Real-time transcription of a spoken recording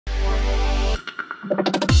Hey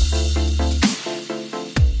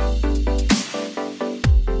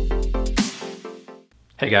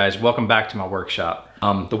guys, welcome back to my workshop.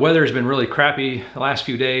 The weather has been really crappy the last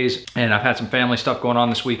few days, and I've had some family stuff going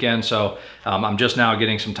on this weekend, so I'm just now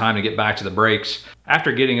getting some time to get back to the brakes.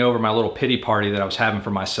 After getting over my little pity party that I was having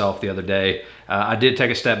for myself the other day, I did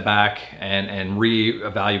take a step back and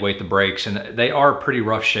re-evaluate the brakes, and they are pretty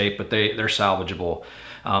rough shape, but they're salvageable.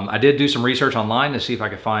 I did do some research online to see if I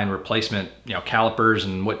could find replacement, calipers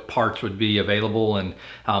and what parts would be available, and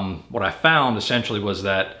what I found essentially was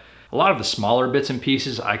that a lot of the smaller bits and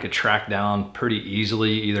pieces I could track down pretty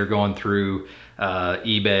easily, either going through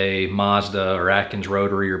eBay, Mazda, or Atkins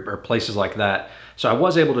Rotary, or places like that. So I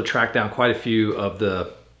was able to track down quite a few of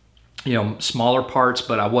the, smaller parts,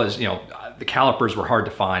 but the calipers were hard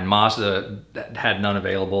to find. Mazda had none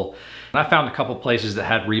available. And I found a couple places that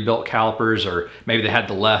had rebuilt calipers, or maybe they had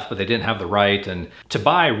the left, but they didn't have the right. And to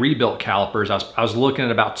buy rebuilt calipers, I was looking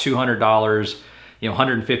at about $200,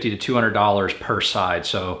 $150 to $200 per side.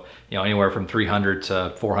 So, anywhere from $300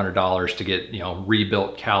 to $400 to get,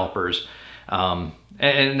 rebuilt calipers. And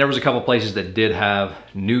there was a couple places that did have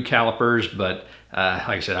new calipers, but like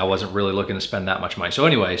I said, I wasn't really looking to spend that much money. So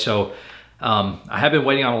anyway, I have been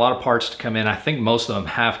waiting on a lot of parts to come in. I think most of them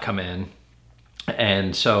have come in.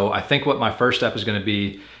 And so I think what my first step is going to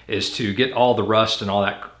be is to get all the rust and all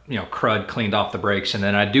that, crud cleaned off the brakes. And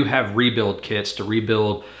then I do have rebuild kits to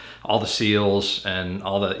rebuild all the seals and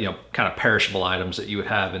all the kind of perishable items that you would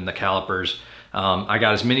have in the calipers. I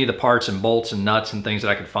got as many of the parts and bolts and nuts and things that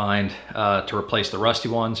I could find to replace the rusty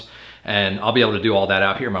ones, and I'll be able to do all that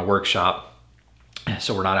out here in my workshop,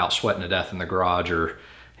 so we're not out sweating to death in the garage or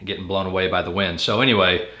getting blown away by the wind. So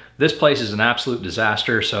anyway, this place is an absolute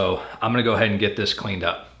disaster, so I'm gonna go ahead and get this cleaned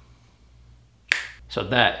up. So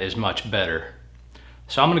that is much better.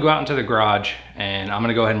 So I'm gonna go out into the garage, and I'm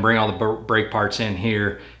gonna go ahead and bring all the brake parts in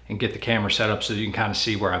here and get the camera set up so you can kind of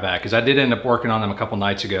see where I'm at. Because I did end up working on them a couple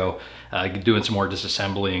nights ago, doing some more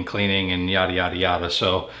disassembly and cleaning and yada, yada, yada.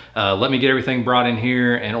 So let me get everything brought in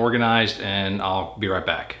here and organized, and I'll be right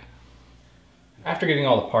back. After getting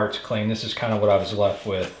all the parts clean, this is kind of what I was left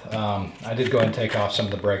with. I did go ahead and take off some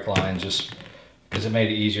of the brake lines just because it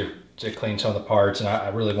made it easier to clean some of the parts, and I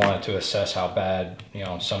really wanted to assess how bad,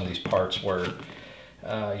 some of these parts were.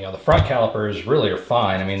 The front calipers really are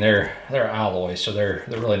fine. I mean, they're alloy, so they're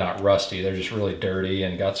really not rusty. They're just really dirty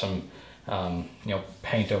and got some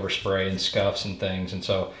paint overspray and scuffs and things. And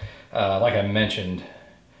so like I mentioned,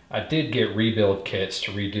 I did get rebuild kits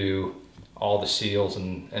to redo all the seals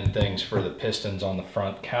and things for the pistons on the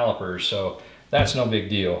front calipers, so that's no big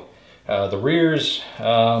deal. The rears,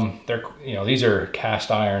 these are cast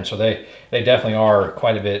iron, so they definitely are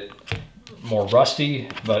quite a bit more rusty,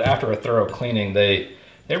 but after a thorough cleaning, they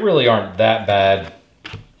really aren't that bad.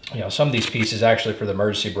 Some of these pieces actually for the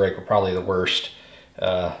emergency brake were probably the worst.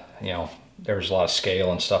 There was a lot of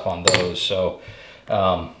scale and stuff on those, so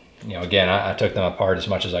again, I took them apart as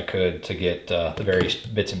much as I could to get the various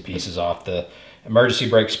bits and pieces off. The emergency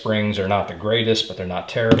brake springs are not the greatest, but they're not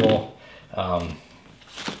terrible.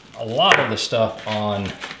 A lot of the stuff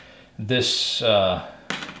on this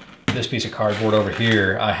this piece of cardboard over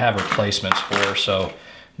here, I have replacements for. So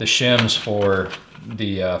the shims for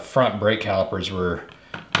the front brake calipers were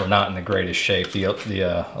not in the greatest shape. The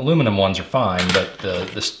aluminum ones are fine, but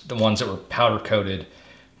the ones that were powder coated,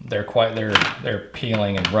 they're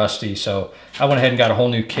peeling and rusty. So I went ahead and got a whole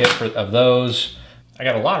new kit of those. I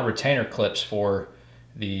got a lot of retainer clips for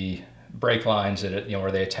the brake lines that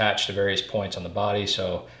where they attach to various points on the body.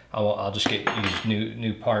 So I'll just use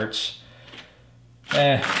new parts.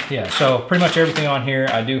 Yeah, so pretty much everything on here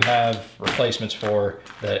I do have replacements for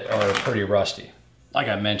that are pretty rusty. Like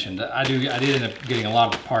I mentioned, I did end up getting a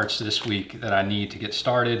lot of the parts this week that I need to get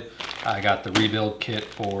started. I got the rebuild kit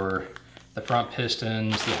for the front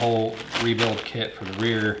pistons, the whole rebuild kit for the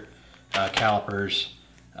rear calipers,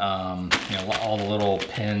 all the little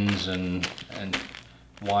pins and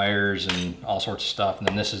wires and all sorts of stuff. And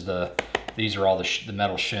then these are all the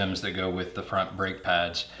metal shims that go with the front brake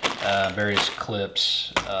pads, various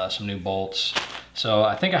clips, some new bolts. So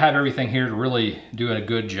I think I have everything here to really do a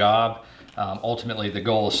good job. Ultimately, the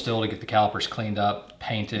goal is still to get the calipers cleaned up,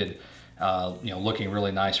 painted, looking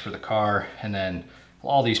really nice for the car. And then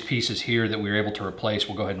all these pieces here that we were able to replace,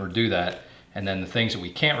 we'll go ahead and redo that. And then the things that we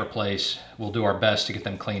can't replace, we'll do our best to get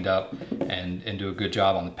them cleaned up and do a good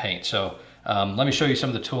job on the paint. So let me show you some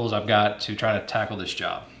of the tools I've got to try to tackle this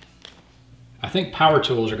job. I think power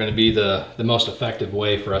tools are going to be the most effective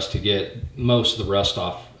way for us to get most of the rust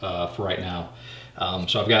off for right now.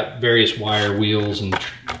 So I've got various wire wheels and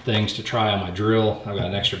things to try on my drill. I've got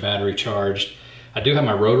an extra battery charged. I do have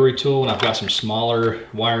my rotary tool, and I've got some smaller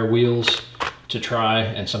wire wheels to try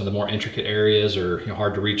in some of the more intricate areas or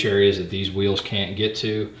hard to reach areas that these wheels can't get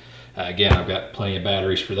to. Again, I've got plenty of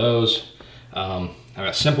batteries for those. I've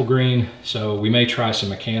got simple green, so we may try some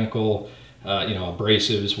mechanical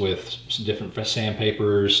abrasives with some different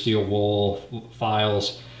sandpapers, steel wool,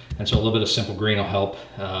 files. And so a little bit of simple green will help,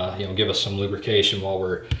 give us some lubrication while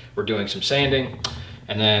we're doing some sanding.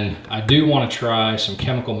 And then I do want to try some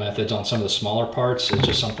chemical methods on some of the smaller parts. It's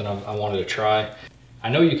just something I wanted to try. I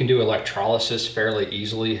know you can do electrolysis fairly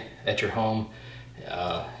easily at your home.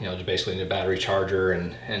 Just basically need a battery charger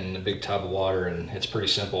and a big tub of water, and it's pretty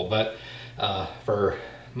simple. But for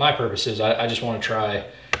my purposes, I just want to try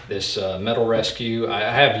this metal rescue. I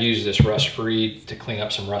have used this rust-free to clean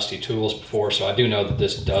up some rusty tools before, so I do know that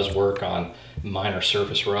this does work on minor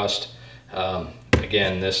surface rust.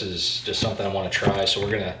 Again, this is just something I want to try, so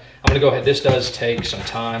I'm gonna go ahead. This does take some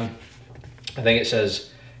time. I think it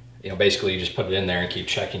says, basically you just put it in there and keep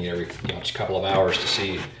checking it every just a couple of hours to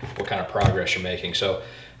see what kind of progress you're making. So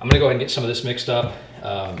I'm gonna go ahead and get some of this mixed up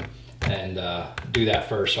and do that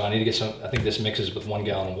first. So I need to get some, I think this mixes with 1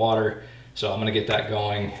 gallon of water. So I'm gonna get that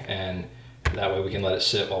going, and that way we can let it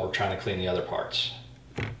sit while we're trying to clean the other parts.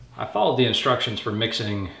 I followed the instructions for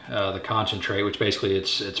mixing the concentrate, which basically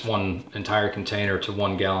it's one entire container to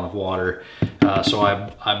 1 gallon of water. So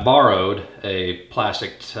I borrowed a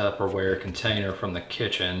plastic Tupperware container from the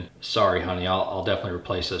kitchen. Sorry, honey, I'll definitely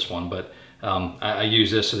replace this one, but I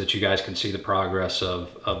use this so that you guys can see the progress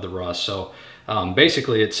of the rust. So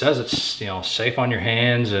basically it says it's safe on your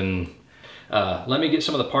hands, and let me get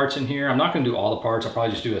some of the parts in here. I'm not going to do all the parts. I'll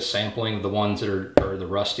probably just do a sampling of the ones that are the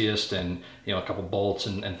rustiest, and a couple bolts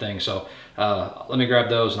and things. So let me grab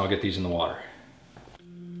those and I'll get these in the water.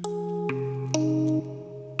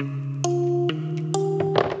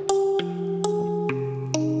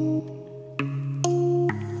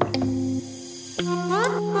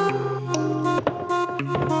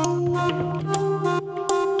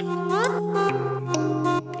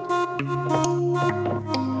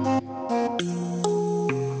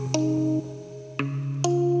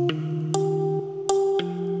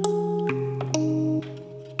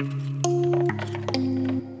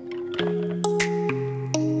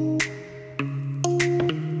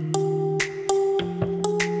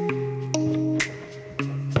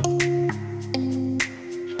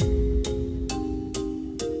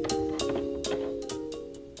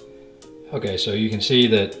 Okay, so you can see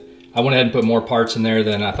that I went ahead and put more parts in there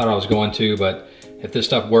than I thought I was going to, but if this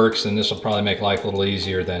stuff works, then this will probably make life a little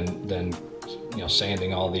easier than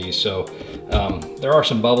sanding all these. So there are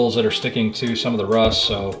some bubbles that are sticking to some of the rust,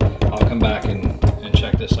 so I'll come back and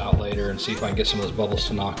check this out later and see if I can get some of those bubbles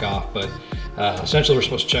to knock off. But essentially we're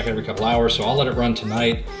supposed to check it every couple hours, so I'll let it run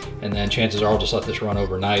tonight, and then chances are I'll just let this run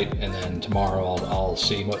overnight, and then tomorrow I'll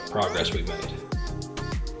see what progress we've made.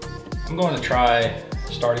 I'm going to try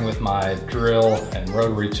starting with my drill and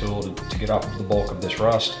rotary tool to get off the bulk of this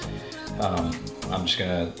rust. I'm just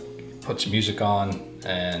gonna put some music on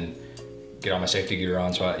and get all my safety gear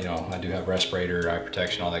on, so I do have respirator, eye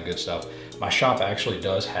protection, all that good stuff. My shop actually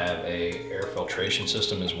does have a air filtration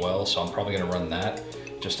system as well, so I'm probably gonna run that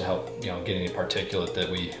just to help get any particulate that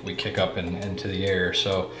we kick up into the air.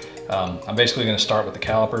 So I'm basically gonna start with the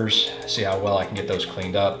calipers, see how well I can get those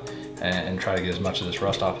cleaned up, and try to get as much of this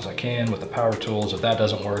rust off as I can with the power tools. If that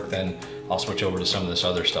doesn't work, then I'll switch over to some of this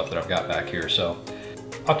other stuff that I've got back here. So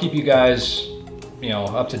I'll keep you guys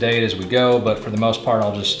up to date as we go, but for the most part,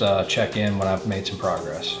 I'll just check in when I've made some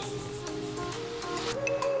progress.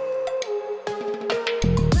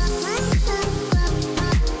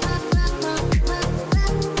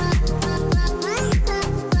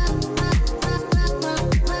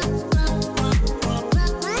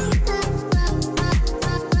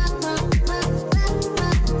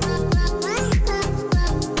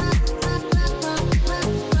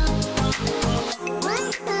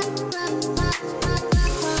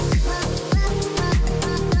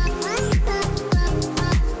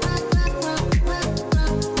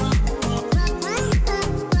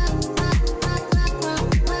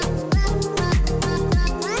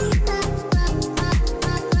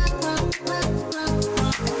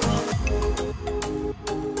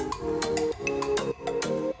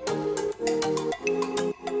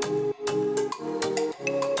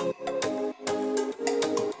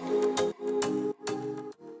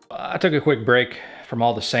 I took a quick break from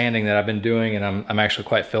all the sanding that I've been doing, and I'm actually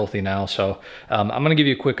quite filthy now. So I'm gonna give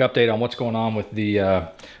you a quick update on what's going on with the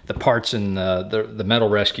parts in the metal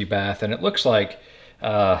rescue bath. And it looks like,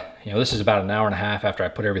 this is about an hour and a half after I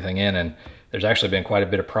put everything in, and there's actually been quite a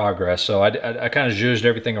bit of progress. So I kind of zhuzhed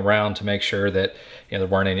everything around to make sure that, you know, there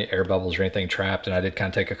weren't any air bubbles or anything trapped. And I did kind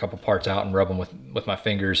of take a couple parts out and rub them with my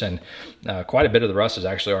fingers. And quite a bit of the rust has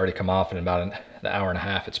actually already come off in about an hour and a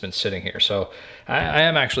half it's been sitting here. So I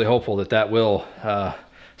am actually hopeful that that will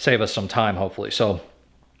save us some time, hopefully. So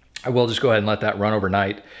I will just go ahead and let that run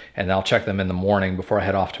overnight, and I'll check them in the morning before I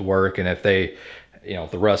head off to work. And if they, you know,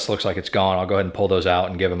 if the rust looks like it's gone, I'll go ahead and pull those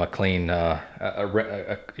out and give them a clean, you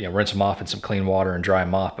know, rinse them off in some clean water and dry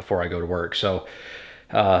them off before I go to work. So,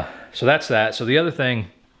 so that's that. So the other thing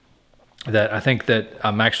that I think that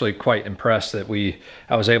I'm actually quite impressed that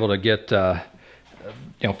I was able to get, you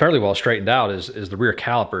know, fairly well straightened out is the rear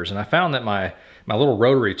calipers. And I found that my little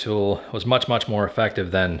rotary tool was much more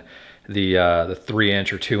effective than the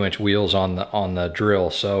 3-inch or 2-inch wheels on the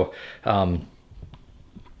drill. So I'm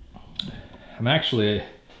actually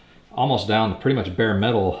almost down to pretty much bare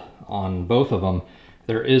metal on both of them.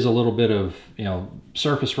 There is a little bit of, you know,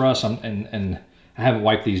 surface rust, and I haven't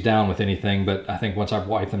wiped these down with anything, but I think once I've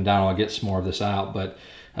wiped them down, I'll get some more of this out. But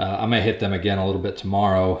I may hit them again a little bit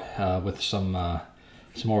tomorrow with some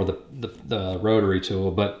more of the rotary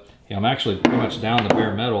tool. But you know, I'm actually pretty much down to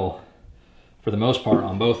bare metal for the most part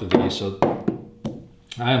on both of these, so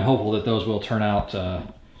I am hopeful that those will turn out,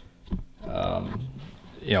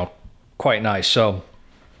 you know, quite nice. So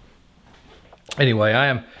anyway,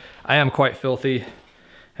 I am quite filthy,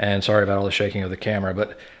 and sorry about all the shaking of the camera,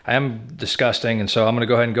 but I am disgusting, and so I'm gonna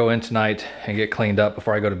go ahead and go in tonight and get cleaned up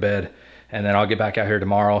before I go to bed, and then I'll get back out here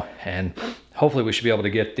tomorrow, and hopefully we should be able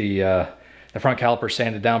to get the front calipers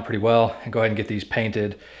sanded down pretty well and go ahead and get these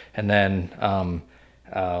painted. And then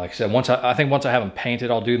like I said, I think once I have them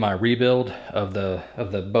painted, I'll do my rebuild of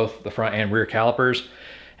both the front and rear calipers.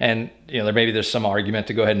 And you know, there's some argument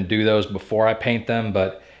to go ahead and do those before I paint them,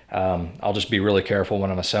 but I'll just be really careful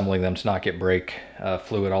when I'm assembling them to not get brake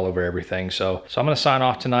fluid all over everything. So I'm gonna sign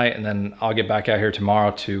off tonight, and then I'll get back out here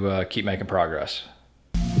tomorrow to keep making progress.